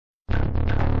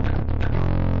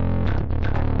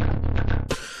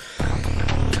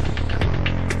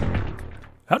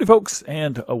Howdy, folks,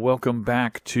 and welcome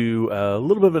back to a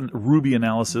little bit of a RWBY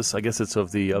analysis. I guess it's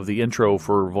of the intro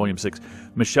for Volume 6.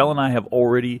 Michelle and I have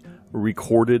already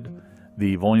recorded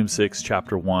the Volume 6,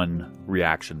 Chapter 1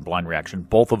 reaction, blind reaction.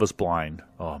 Both of us blind.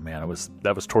 Oh man,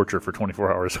 that was torture for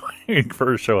 24 hours waiting for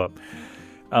her to show up.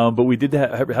 But we did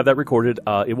have that recorded.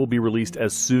 It will be released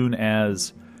as soon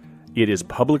as it is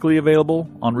publicly available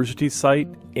on Rooster Teeth's site,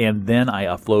 and then I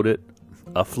upload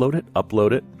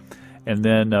it. And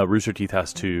then Rooster Teeth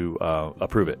has to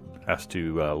approve it, has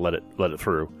to let it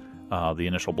through the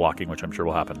initial blocking, which I'm sure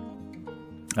will happen.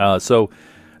 So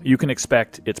you can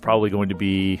expect it's probably going to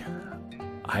be.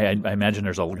 I imagine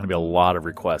there's going to be a lot of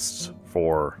requests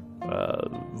for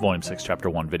Volume 6,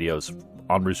 Chapter 1 videos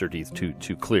on Rooster Teeth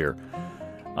to clear.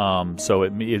 So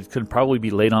it could probably be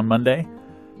late on Monday,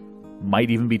 might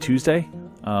even be Tuesday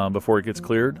before it gets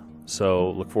cleared.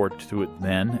 So look forward to it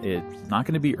then. It's not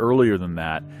going to be earlier than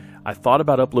that. I thought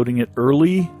about uploading it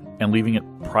early and leaving it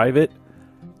private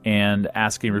and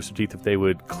asking Rooster Teeth if they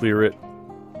would clear it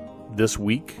this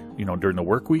week, during the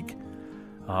work week,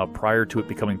 prior to it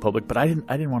becoming public. But I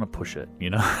didn't want to push it,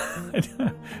 I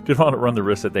didn't want to run the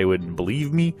risk that they wouldn't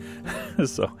believe me.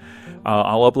 So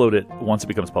I'll upload it once it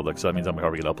becomes public. So that means I'm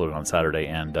probably going to upload it on Saturday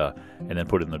and then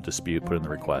put it in the dispute, put it in the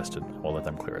request, and we'll let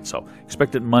them clear it. So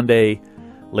expect it Monday,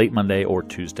 late Monday, or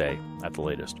Tuesday at the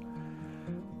latest.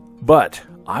 But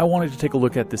I wanted to take a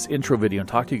look at this intro video and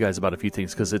talk to you guys about a few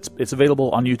things because it's available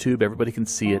on YouTube. Everybody can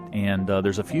see it, and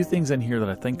there's a few things in here that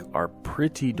I think are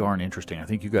pretty darn interesting. I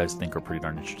think you guys think are pretty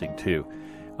darn interesting too.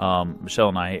 Michelle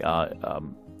and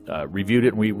I reviewed it,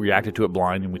 and we reacted to it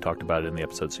blind, and we talked about it in the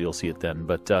episode, so you'll see it then.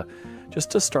 But just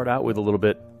to start out with a little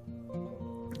bit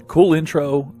cool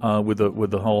intro with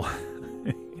the whole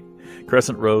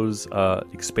Crescent Rose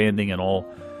expanding in all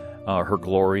her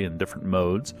glory in different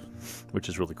modes, which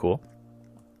is really cool.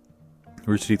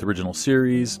 Rooster Teeth original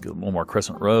series, a little more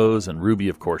Crescent Rose, and RWBY,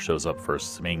 of course, shows up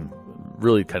first, being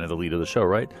really kind of the lead of the show,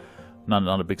 right?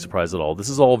 Not a big surprise at all. This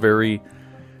is all very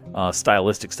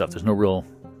stylistic stuff. There's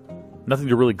nothing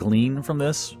to really glean from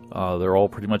this. They're all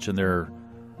pretty much in their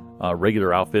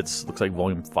regular outfits. Looks like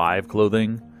Volume 5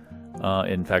 clothing.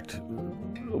 In fact,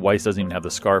 Weiss doesn't even have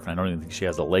the scarf, and I don't even think she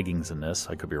has the leggings in this.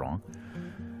 I could be wrong.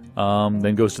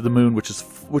 Then goes to the moon, which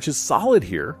is solid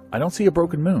here. I don't see a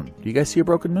broken moon. Do you guys see a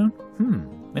broken moon?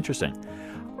 Interesting.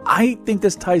 I think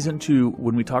this ties into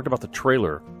when we talked about the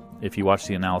trailer. If you watch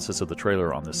the analysis of the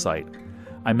trailer on this site,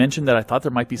 I mentioned that I thought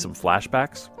there might be some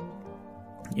flashbacks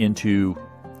into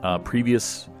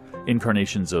previous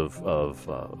incarnations of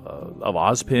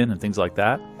Ozpin and things like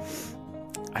that.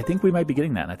 I think we might be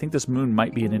getting that, and I think this moon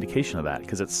might be an indication of that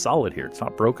because it's solid here. It's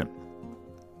not broken.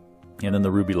 And then the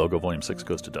RWBY logo, Volume 6,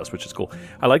 goes to dust, which is cool.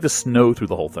 I like the snow through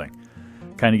the whole thing,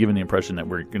 kind of giving the impression that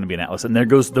we're going to be an atlas. And there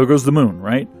goes the moon,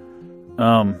 right?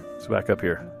 Let's back up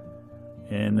here.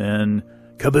 And then,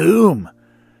 kaboom!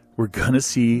 We're going to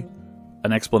see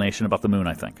an explanation about the moon,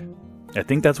 I think. I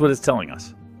think that's what it's telling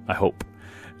us. I hope.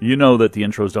 You know that the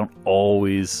intros don't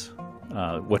always...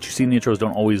 what you see in the intros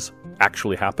don't always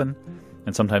actually happen.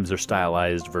 And sometimes they're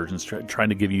stylized versions trying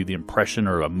to give you the impression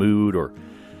or a mood or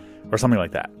something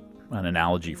like that. An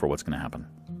analogy for what's going to happen.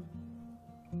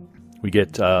 We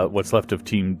get what's left of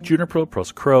Team Juniper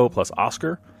plus Crow plus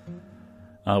Oscar,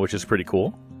 which is pretty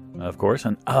cool, of course.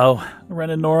 And Ren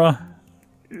and Nora,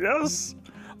 yes,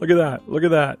 look at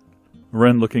that.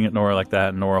 Ren looking at Nora like that,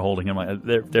 and Nora holding him like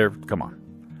they're. Come on,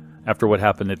 after what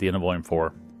happened at the end of Volume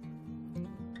 4,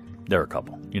 they're a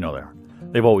couple.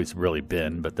 They've always really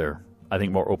been, but they're, I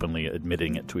think, more openly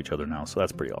admitting it to each other now. So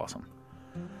that's pretty awesome.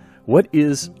 What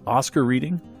is Oscar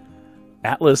reading?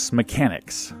 Atlas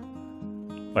Mechanics.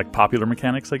 Like Popular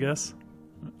Mechanics, I guess?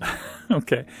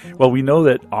 Okay. Well, we know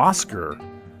that Oscar,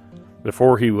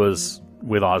 before he was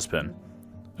with Ozpin,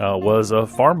 was a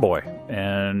farm boy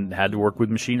and had to work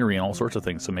with machinery and all sorts of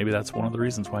things. So maybe that's one of the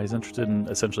reasons why he's interested in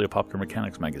essentially a Popular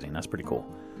Mechanics magazine. That's pretty cool.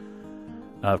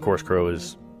 Of course, Crow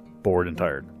is bored and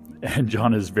tired. And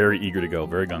John is very eager to go,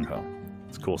 very gung-ho.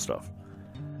 It's cool stuff.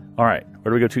 All right.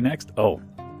 Where do we go to next? Oh.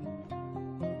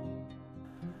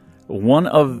 One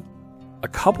of a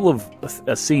couple of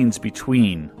scenes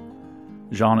between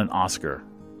Jean and Oscar,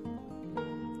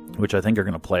 which I think are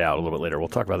going to play out a little bit later. We'll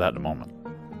talk about that in a moment.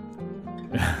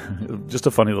 Just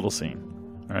a funny little scene.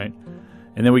 All right.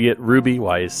 And then we get RWBY,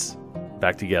 Weiss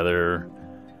back together,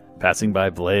 passing by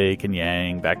Blake and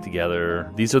Yang back together.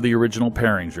 These are the original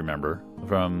pairings, remember,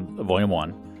 from Volume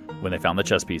 1 when they found the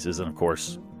chess pieces. And, of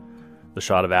course, the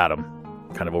shot of Adam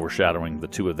kind of overshadowing the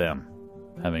two of them,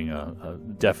 having a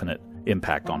definite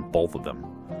impact on both of them,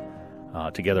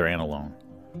 together and alone.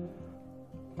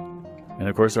 And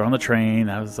of course, they're on the train.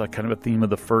 That was kind of a theme of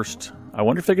the first I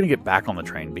wonder if they're going to get back on the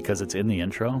train because it's in the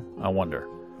intro. I wonder.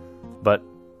 But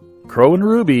Crow and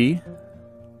Ruby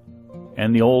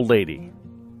and the old lady,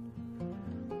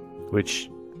 which,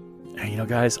 you know,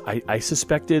 guys, I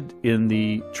suspected in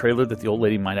the trailer that the old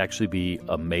lady might actually be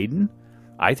a maiden.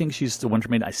 I think she's the Winter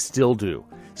Maiden. I still do.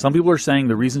 Some people are saying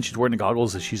the reason she's wearing the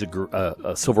goggles is she's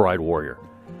a silver-eyed warrior.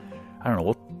 I don't know.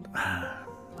 Well,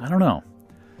 I don't know.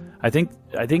 I think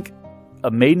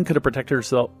a maiden could have protected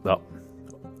herself. Well,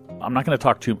 I'm not going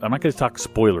to talk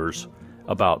spoilers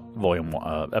about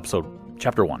episode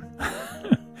chapter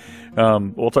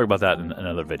 1. We'll talk about that in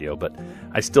another video. But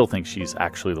I still think she's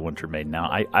actually the Winter Maiden. Now,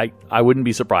 I wouldn't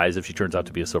be surprised if she turns out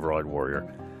to be a silver-eyed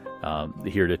warrior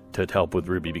here to help with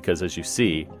Ruby, because as you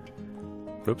see,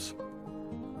 oops,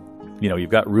 you know,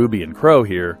 you've got Ruby and Crow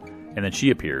here, and then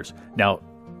she appears. Now,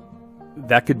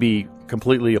 that could be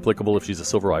completely applicable if she's a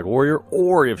silver-eyed warrior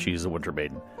or if she's a Winter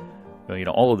Maiden. You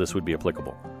know, all of this would be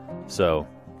applicable. So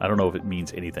I don't know if it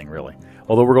means anything really.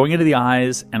 Although we're going into the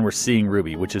eyes and we're seeing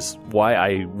Ruby, which is why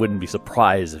I wouldn't be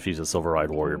surprised if she's a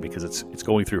silver-eyed warrior, because it's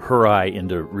going through her eye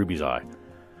into Ruby's eye,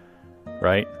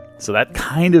 right? So that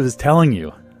kind of is telling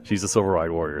you she's a silver-eyed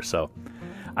warrior. So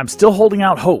I'm still holding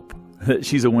out hope that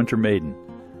she's a Winter Maiden.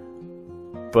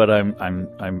 But I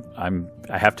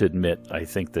have to admit, I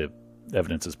think the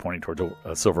evidence is pointing towards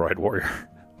a silver-eyed warrior.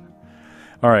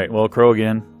 All right, well, Crow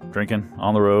again, drinking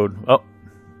on the road. Oh,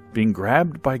 being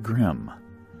grabbed by Grimm.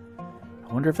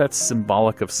 I wonder if that's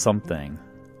symbolic of something.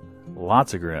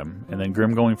 Lots of Grimm, and then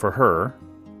Grimm going for her,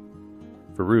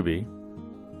 for Ruby.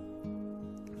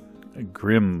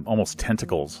 Grimm, almost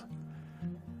tentacles.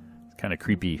 Kind of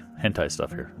creepy hentai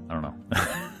stuff here. I don't know.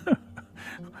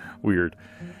 Weird.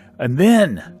 And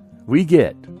then we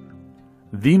get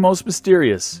the most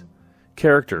mysterious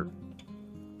character.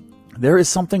 There is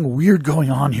something weird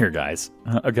going on here, guys.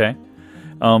 Okay.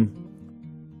 I'm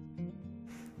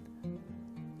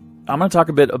going to talk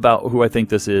a bit about who I think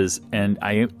this is, and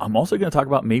I'm also going to talk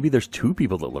about maybe there's two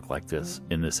people that look like this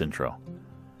in this intro.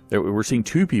 We're seeing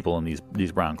two people in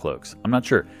these brown cloaks. I'm not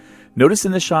sure. Notice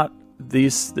in this shot,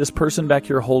 this person back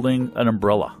here holding an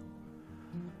umbrella.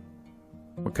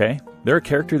 Okay, they're a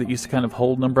character that used to kind of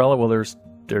hold an umbrella. Well, there's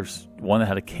one that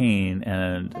had a cane,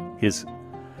 and his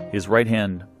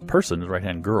right-hand person, his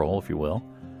right-hand girl, if you will,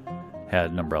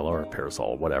 had an umbrella or a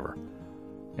parasol, whatever.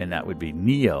 And that would be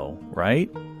Neo, right?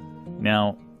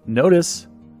 Now, notice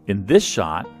in this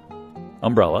shot,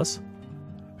 umbrellas,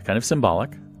 kind of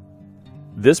symbolic.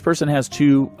 This person has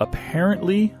two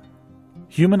apparently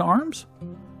human arms.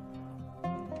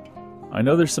 I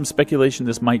know there's some speculation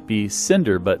this might be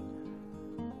Cinder, but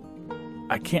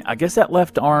I guess that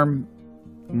left arm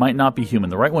might not be human.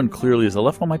 The right one clearly is. The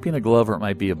left one might be in a glove, or it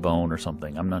might be a bone or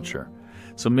something. I'm not sure.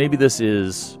 So maybe this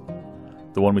is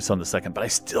the one we saw in the second, but I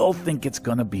still think it's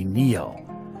going to be Neo.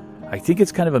 I think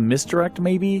it's kind of a misdirect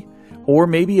maybe, or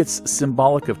maybe it's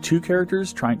symbolic of two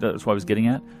characters. That's what I was getting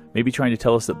at. Maybe trying to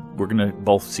tell us that we're going to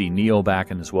both see Neo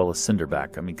back and as well as Cinder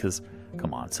back. I mean, because,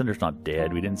 come on, Cinder's not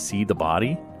dead. We didn't see the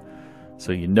body.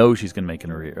 So you know she's going to make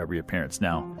a reappearance.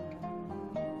 Now,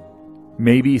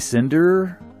 maybe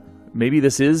Cinder, maybe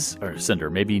this is, or Cinder,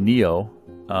 maybe Neo,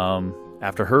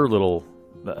 after her little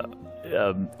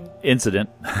incident,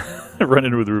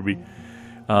 running with Ruby,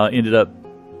 ended up,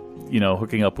 you know,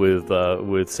 hooking up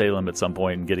with Salem at some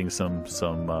point and getting some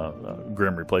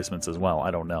Grimm replacements as well.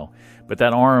 I don't know, but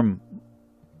that arm,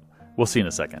 we'll see in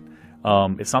a second.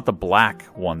 It's not the black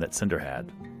one that Cinder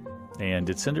had. And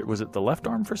was it the left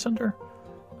arm for Cinder?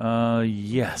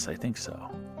 Yes, I think so.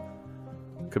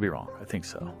 Could be wrong. I think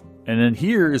so. And then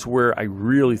here is where I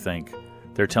really think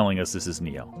they're telling us this is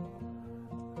Neo.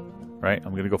 Right?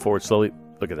 I'm going to go forward slowly.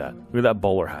 Look at that. Look at that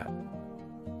bowler hat.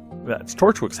 That's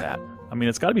Torchwick's hat. I mean,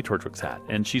 it's got to be Torchwick's hat.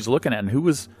 And she's looking at, and who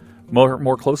was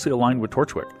more closely aligned with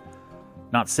Torchwick?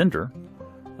 Not Cinder.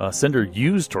 Cinder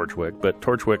used Torchwick, but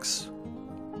Torchwick's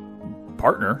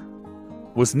partner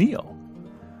was Neo.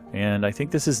 And I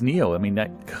think this is Neo. I mean,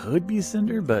 that could be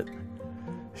Cinder, but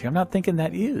see, I'm not thinking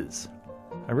that is.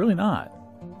 I'm really not.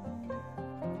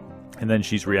 And then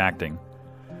she's reacting.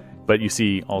 But you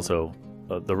see also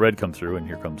the red come through, and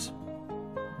here comes,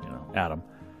 you know, Adam.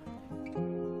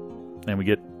 And we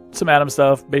get some Adam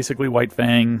stuff. Basically, White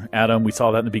Fang, Adam. We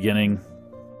saw that in the beginning.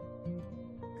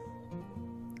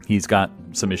 He's got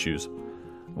some issues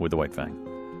with the White Fang.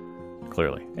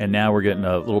 Clearly. And now we're getting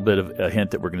a little bit of a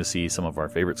hint that we're going to see some of our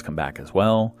favorites come back as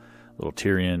well. Little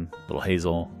Tyrion, little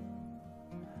Hazel,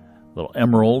 little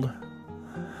Emerald,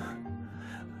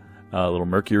 little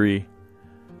Mercury,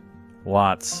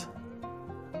 Watts,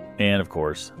 and of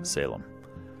course Salem,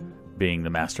 being the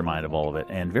mastermind of all of it,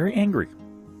 and very angry.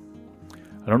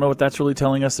 I don't know what that's really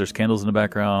telling us. There's candles in the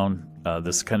background.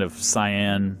 This kind of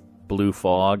cyan blue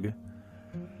fog.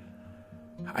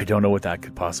 I don't know what that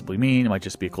could possibly mean. It might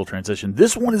just be a cool transition.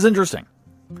 This one is interesting.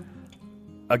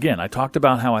 Again, I talked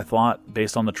about how I thought,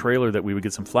 based on the trailer, that we would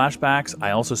get some flashbacks.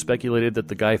 I also speculated that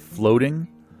the guy floating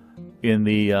in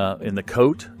the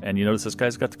coat, and you notice this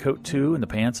guy's got the coat too, and the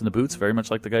pants and the boots, very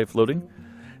much like the guy floating,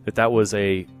 that was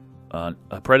a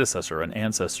predecessor, an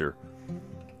ancestor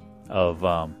of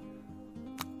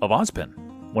Ozpin,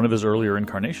 one of his earlier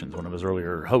incarnations, one of his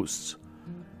earlier hosts.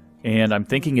 And I'm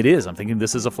thinking it is. I'm thinking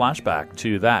this is a flashback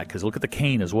to that, because look at the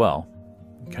cane as well.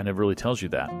 It kind of really tells you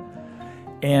that.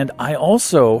 And I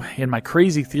also, in my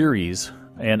crazy theories,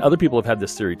 and other people have had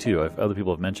this theory too, other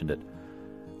people have mentioned it,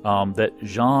 that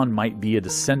Jean might be a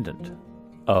descendant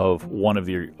of one of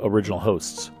the original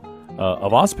hosts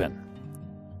of Ozpin.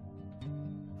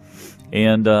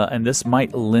 And this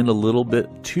might lend a little bit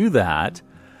to that,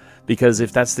 because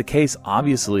if that's the case,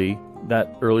 obviously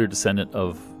that earlier descendant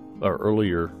of, or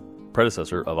earlier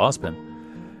predecessor of Ozpin,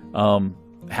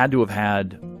 had to have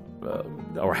had,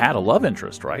 or had a love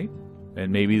interest, right?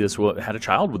 And maybe this had a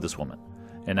child with this woman,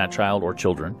 and that child or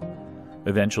children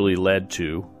eventually led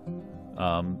to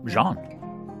Jean,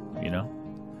 you know?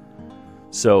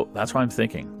 So that's what I'm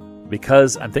thinking.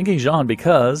 Because I'm thinking Jean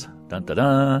because, dun dun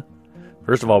dun,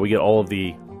 first of all, we get all of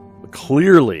the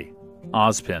clearly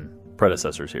Ozpin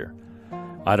predecessors here.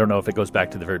 I don't know if it goes back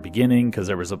to the very beginning, because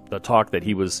there was a talk that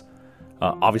he was,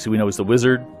 obviously we know he's the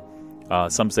wizard.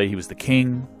 Some say he was the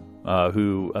king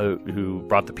who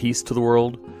brought the peace to the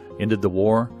world, ended the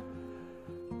war.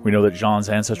 We know that Jean's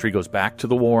ancestry goes back to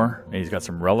the war, and he's got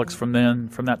some relics from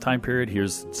that time period.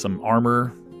 Here's some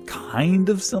armor, kind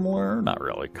of similar, not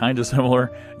really, kind of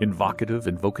similar, invocative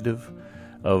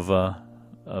of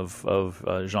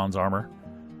Jean's armor.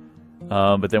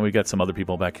 But then we've got some other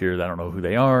people back here that I don't know who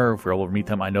they are. If we're able to meet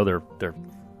them, I know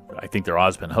I think they're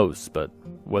Ozpin hosts, but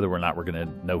whether or not we're going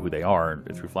to know who they are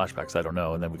through flashbacks, I don't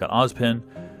know. And then we've got Ozpin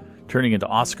turning into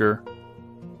Oscar,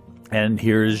 and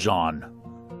here's Jean.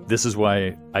 This is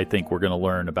why I think we're going to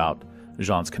learn about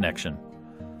Jean's connection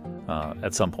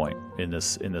at some point in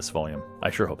this volume. I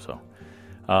sure hope so.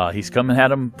 He's come and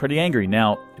had him pretty angry.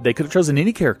 Now, they could have chosen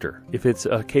any character. If it's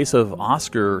a case of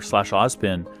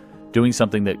Oscar/Ozpin doing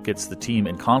something that gets the team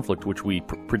in conflict, which we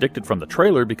predicted from the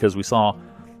trailer, because we saw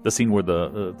the scene where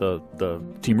the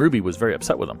Team RWBY was very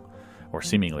upset with him, or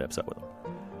seemingly upset with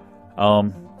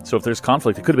him. So if there's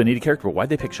conflict, it could have been any character, but why'd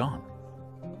they pick Jean?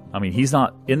 I mean, he's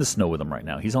not in the snow with them right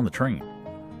now. He's on the train.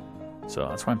 So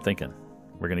that's what I'm thinking.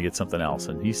 We're going to get something else.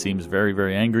 And he seems very,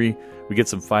 very angry. We get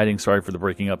some fighting. Sorry for the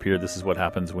breaking up here. This is what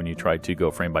happens when you try to go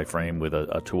frame by frame with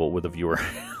a tool, with a viewer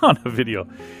on a video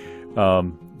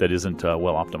that isn't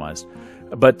well optimized.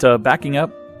 But backing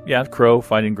up, yeah, Crow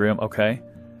fighting Grim. Okay.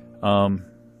 Not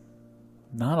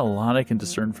a lot I can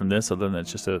discern from this other than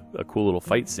it's just a cool little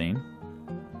fight scene.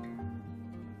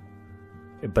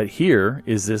 But here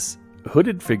is this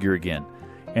hooded figure again.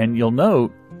 And you'll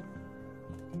note,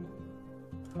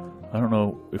 I don't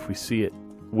know if we see it,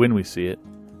 when we see it.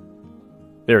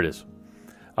 There it is.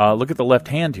 Look at the left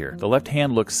hand here. The left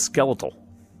hand looks skeletal,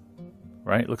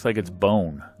 right? It looks like it's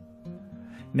bone.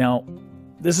 Now,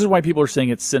 this is why people are saying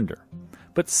it's Cinder.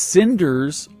 But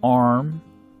Cinder's arm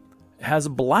has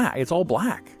black. It's all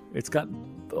black. It's got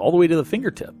all the way to the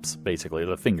fingertips, basically,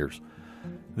 the fingers.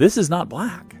 This is not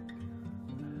black.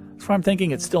 That's why I'm thinking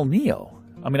it's still Neo.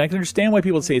 I mean, I can understand why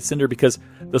people say it's Cinder, because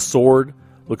the sword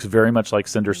looks very much like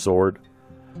Cinder's sword.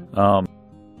 Some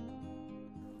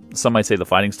might say the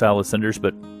fighting style is Cinder's,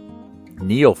 but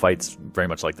Neo fights very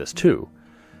much like this too.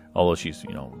 Although she's,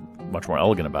 much more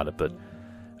elegant about it. But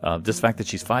just the fact that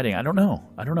she's fighting, I don't know.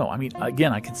 I mean,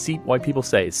 again, I can see why people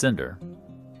say it's Cinder,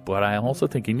 but I am also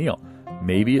thinking Neo.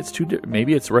 Maybe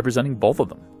it's representing both of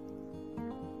them.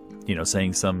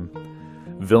 Saying some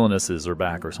villainesses are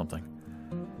back or something.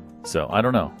 So I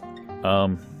don't know.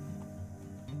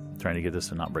 Trying to get this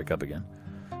to not break up again.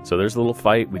 So there's a little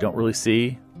fight. We don't really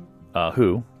see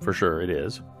who, for sure it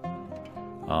is.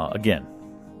 Again,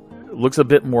 it looks a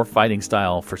bit more fighting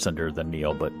style for Cinder than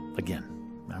Neo, but again,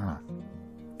 I don't know.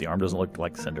 The arm doesn't look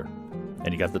like Cinder.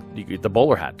 And you got the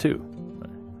bowler hat too.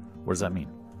 What does that mean?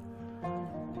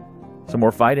 Some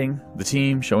more fighting. The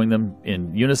team, showing them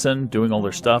in unison, doing all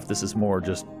their stuff. This is more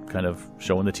just kind of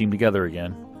showing the team together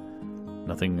again.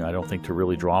 Nothing, I don't think, to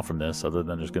really draw from this, other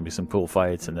than there's going to be some cool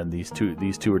fights, and then these two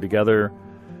are together.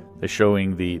 They're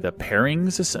showing the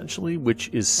pairings, essentially, which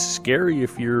is scary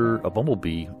if you're a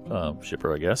Bumblebee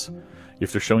shipper, I guess.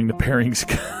 If they're showing the pairings,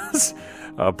 because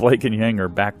Blake and Yang are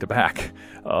back-to-back,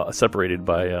 separated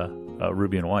by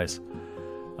Ruby and Weiss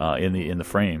in the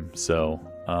frame. So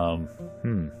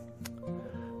Don't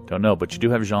know, but you do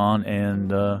have Jean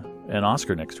and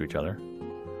Oscar next to each other,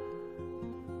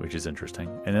 which is interesting.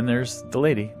 And then there's the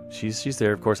lady. She's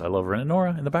there, of course. I love Ren and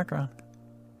Nora in the background.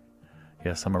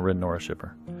 Yes, I'm a Ren and Nora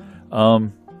shipper.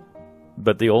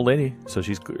 But the old lady, so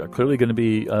she's clearly going to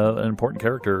be an important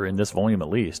character in this volume at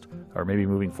least, or maybe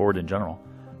moving forward in general,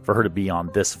 for her to be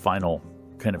on this final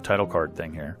kind of title card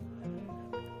thing here.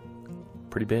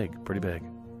 Pretty big, pretty big.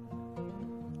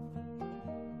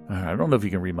 I don't know if you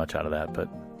can read much out of that, but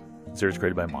series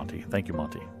created by Monty. Thank you,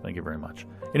 Monty. Thank you very much.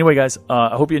 Anyway, guys,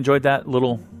 I hope you enjoyed that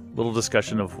little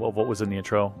discussion of what was in the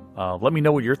intro. Let me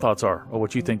know what your thoughts are, or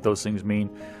what you think those things mean.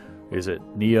 Is it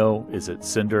Neo? Is it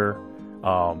Cinder?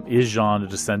 Is Jean a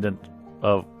descendant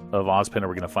of Ozpin? Are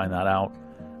we going to find that out?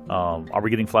 Are we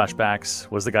getting flashbacks?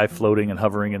 Was the guy floating and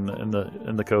hovering in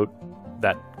the coat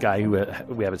that guy who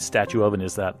we have a statue of, and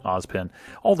is that Ozpin?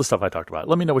 All the stuff I talked about.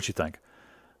 Let me know what you think.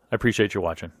 I appreciate you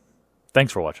watching.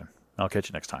 Thanks for watching. I'll catch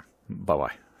you next time.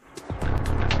 Bye-bye.